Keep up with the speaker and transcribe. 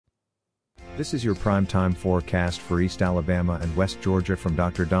This is your primetime forecast for East Alabama and West Georgia from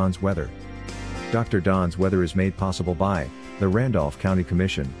Dr. Don's Weather. Dr. Don's Weather is made possible by the Randolph County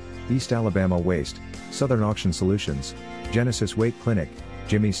Commission, East Alabama Waste, Southern Auction Solutions, Genesis Weight Clinic,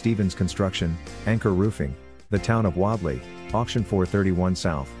 Jimmy Stevens Construction, Anchor Roofing, the Town of Wadley, Auction 431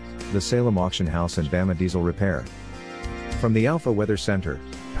 South, the Salem Auction House and Bama Diesel Repair. From the Alpha Weather Center,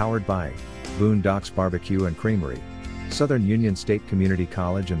 powered by Boondocks Barbecue and Creamery, Southern Union State Community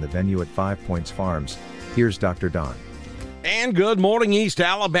College and the venue at 5 Points Farms, here's Dr. Don. And good morning, East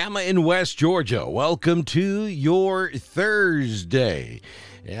Alabama and West Georgia. Welcome to your Thursday.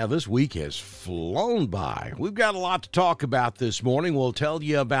 Yeah, this week has flown by. We've got a lot to talk about this morning. We'll tell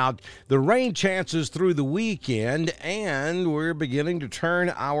you about the rain chances through the weekend, and we're beginning to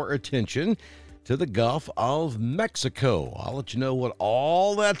turn our attention to the Gulf of Mexico. I'll let you know what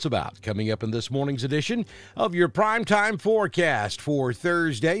all that's about coming up in this morning's edition of your primetime forecast for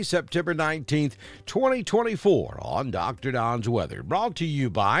Thursday, September 19th, 2024 on Dr. Don's Weather. Brought to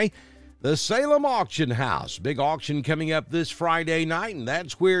you by the Salem Auction House. Big auction coming up this Friday night, and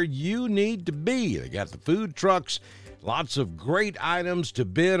that's where you need to be. They got the food trucks, lots of great items to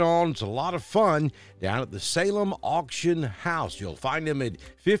bid on. It's a lot of fun down at the Salem Auction House. You'll find them at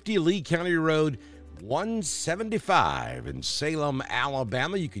 50 Lee County Road 175 in Salem,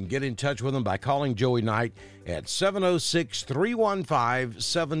 Alabama. You can get in touch with them by calling Joey Knight at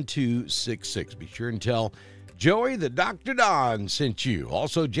 706-315-7266. Be sure and tell Joey that Dr. Don sent you.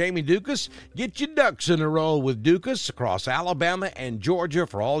 Also, Jamie Dukas, get your ducks in a row with Dukas across Alabama and Georgia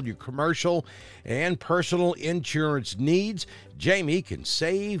for all your commercial and personal insurance needs. Jamie can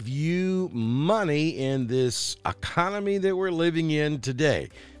save you money in this economy that we're living in today.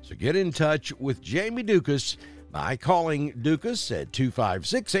 So get in touch with Jamie Dukas by calling Dukas at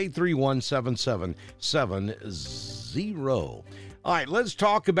 256-831-7770. All right, let's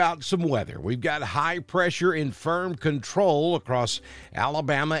talk about some weather. We've got high pressure in firm control across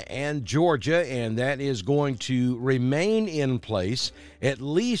Alabama and Georgia, and that is going to remain in place at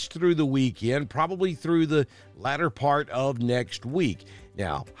least through the weekend, probably through the latter part of next week.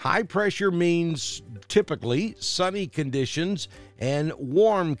 Now, high pressure means typically sunny conditions and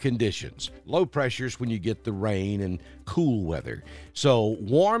warm conditions. Low pressure is when you get the rain and cool weather. So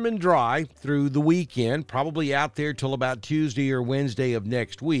warm and dry through the weekend, probably out there till about Tuesday or Wednesday of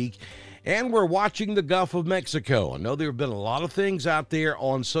next week. And we're watching the Gulf of Mexico. I know there have been a lot of things out there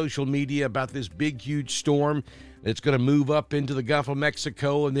on social media about this big, huge storm that's going to move up into the Gulf of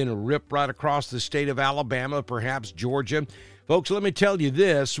Mexico and then rip right across the state of Alabama, perhaps Georgia. Folks, let me tell you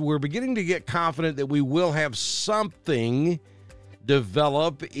this. We're beginning to get confident that we will have something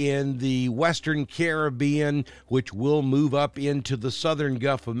develop in the Western Caribbean, which will move up into the southern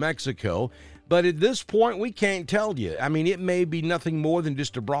Gulf of Mexico. But at this point, we can't tell you. I mean, it may be nothing more than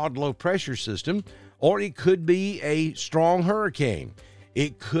just a broad low pressure system, or it could be a strong hurricane.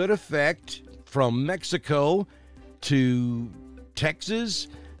 It could affect from Mexico to Texas,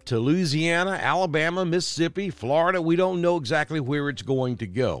 to Louisiana, Alabama, Mississippi, Florida. We don't know exactly where it's going to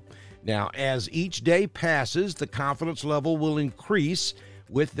go. Now, as each day passes, the confidence level will increase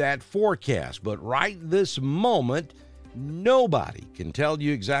with that forecast. But right this moment, nobody can tell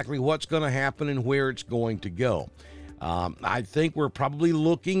you exactly what's going to happen and where it's going to go. I think we're probably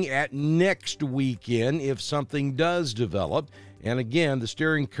looking at next weekend if something does develop. And again, the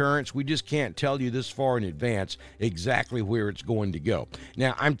steering currents, we just can't tell you this far in advance exactly where it's going to go.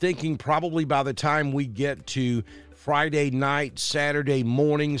 Now, I'm thinking probably by the time we get to Friday night, Saturday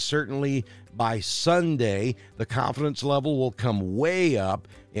morning, certainly by Sunday, the confidence level will come way up,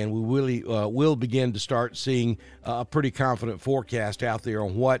 and we really will begin to start seeing a pretty confident forecast out there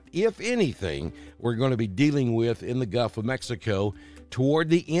on what, if anything, we're going to be dealing with in the Gulf of Mexico toward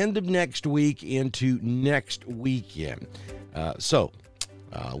the end of next week into next weekend.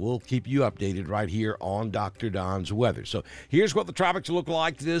 We'll keep you updated right here on Dr. Don's Weather. So here's what the tropics look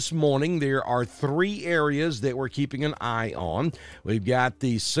like this morning. There are 3 areas that we're keeping an eye on. We've got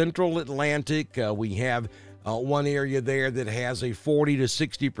the central Atlantic. We have one area there that has a 40 to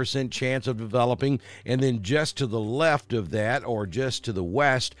 60% chance of developing. And then just to the left of that, or just to the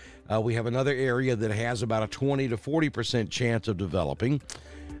west, we have another area that has about a 20 to 40% chance of developing.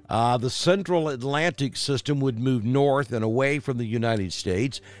 The central Atlantic system would move north and away from the United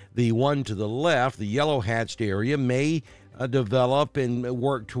States. The one to the left, the yellow-hatched area, may develop and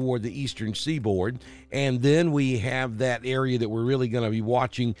work toward the eastern seaboard. And then we have that area that we're really going to be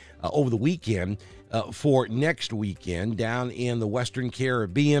watching over the weekend for next weekend down in the Western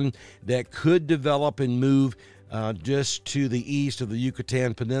Caribbean that could develop and move just to the east of the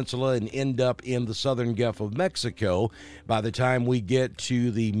Yucatan Peninsula and end up in the southern Gulf of Mexico by the time we get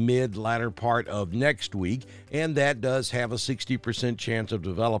to the latter part of next week, and that does have a 60% chance of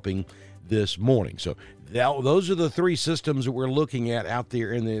developing this morning. So those are the three systems that we're looking at out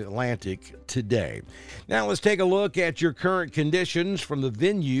there in the Atlantic today. Now let's take a look at your current conditions from the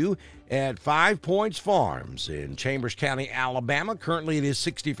venue at 5 Points Farms in Chambers County, Alabama. Currently it is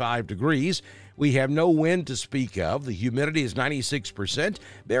 65 degrees. We have no wind to speak of. The humidity is 96%.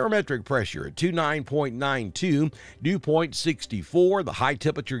 Barometric pressure at 29.92. Dew point 64. The high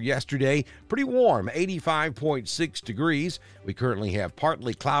temperature yesterday, pretty warm, 85.6 degrees. We currently have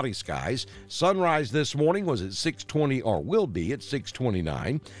partly cloudy skies. Sunrise this morning was at 6:20, or will be at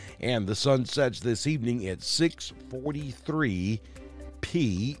 6:29. And the sun sets this evening at 6:43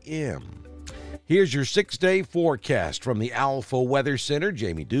 p.m. Here's your 6-day forecast from the Alpha Weather Center.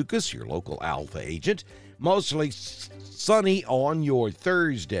 Jamie Dukas, your local Alpha agent. Mostly sunny on your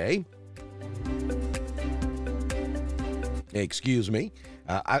Thursday. Excuse me.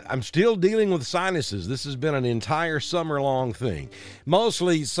 I'm still dealing with sinuses. This has been an entire summer-long thing.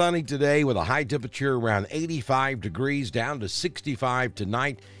 Mostly sunny today with a high temperature around 85 degrees down to 65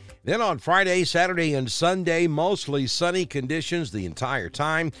 tonight. Then on Friday, Saturday, and Sunday, mostly sunny conditions the entire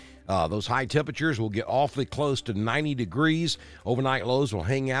time. Those high temperatures will get awfully close to 90 degrees. Overnight lows will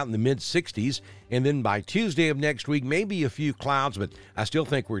hang out in the mid-60s. And then by Tuesday of next week, maybe a few clouds, but I still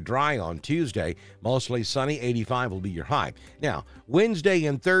think we're dry on Tuesday. Mostly sunny, 85 will be your high. Now, Wednesday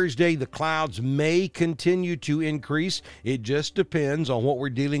and Thursday, the clouds may continue to increase. It just depends on what we're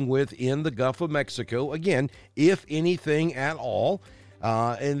dealing with in the Gulf of Mexico. Again, if anything at all.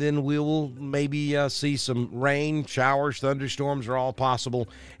 And then we will maybe see some rain, showers, thunderstorms are all possible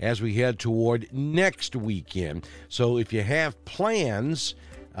as we head toward next weekend. So if you have plans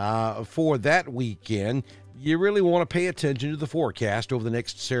for that weekend, you really want to pay attention to the forecast over the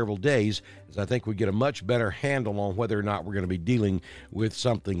next several days, as I think we get a much better handle on whether or not we're going to be dealing with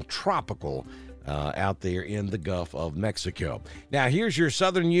something tropical out there in the Gulf of Mexico. Now, here's your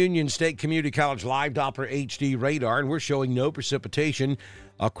Southern Union State Community College Live Doppler HD radar, and we're showing no precipitation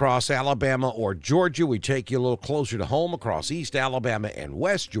across Alabama or Georgia. We take you a little closer to home across East Alabama and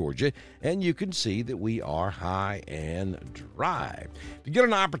West Georgia, and you can see that we are high and dry. If you get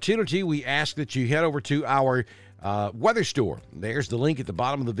an opportunity, we ask that you head over to our weather store. There's the link at the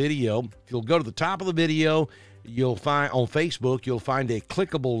bottom of the video. If you'll go to the top of the video, you'll find on Facebook, you'll find a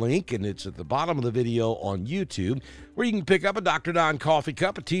clickable link, and it's at the bottom of the video on YouTube, where you can pick up a Dr. Don coffee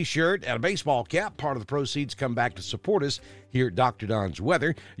cup, a t-shirt, and a baseball cap. Part of the proceeds come back to support us here at Dr. Don's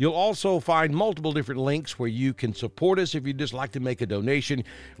Weather. You'll also find multiple different links where you can support us if you'd just like to make a donation.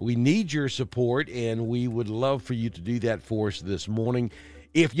 We need your support, and we would love for you to do that for us this morning.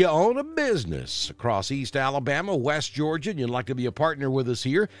 If you own a business across East Alabama, West Georgia, and you'd like to be a partner with us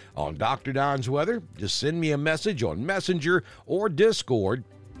here on Dr. Don's Weather, just send me a message on Messenger or Discord,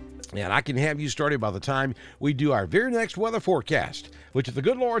 and I can have you started by the time we do our very next weather forecast, which, if the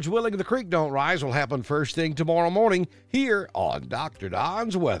good Lord's willing and the creek don't rise, will happen first thing tomorrow morning here on Dr.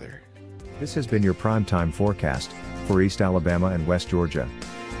 Don's Weather. This has been your primetime forecast for East Alabama and West Georgia.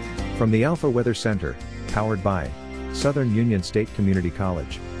 From the Alpha Weather Center, powered by Southern Union State Community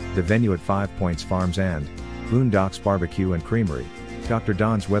College, the venue at 5 Points Farms and Boondocks Barbecue and Creamery. Dr.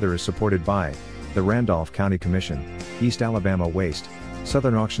 Don's Weather is supported by the Randolph County Commission, East Alabama Waste,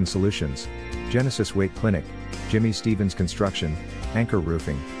 Southern Auction Solutions, Genesis Weight Clinic, Jimmy Stevens Construction, Anchor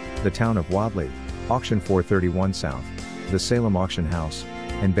Roofing, the Town of Wadley, Auction 431 South, the Salem Auction House,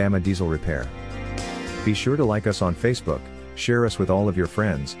 and Bama Diesel Repair. Be sure to like us on Facebook, share us with all of your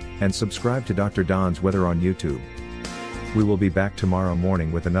friends, and subscribe to Dr. Don's Weather on YouTube. We will be back tomorrow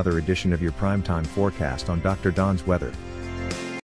morning with another edition of your primetime forecast on Dr. Don's Weather.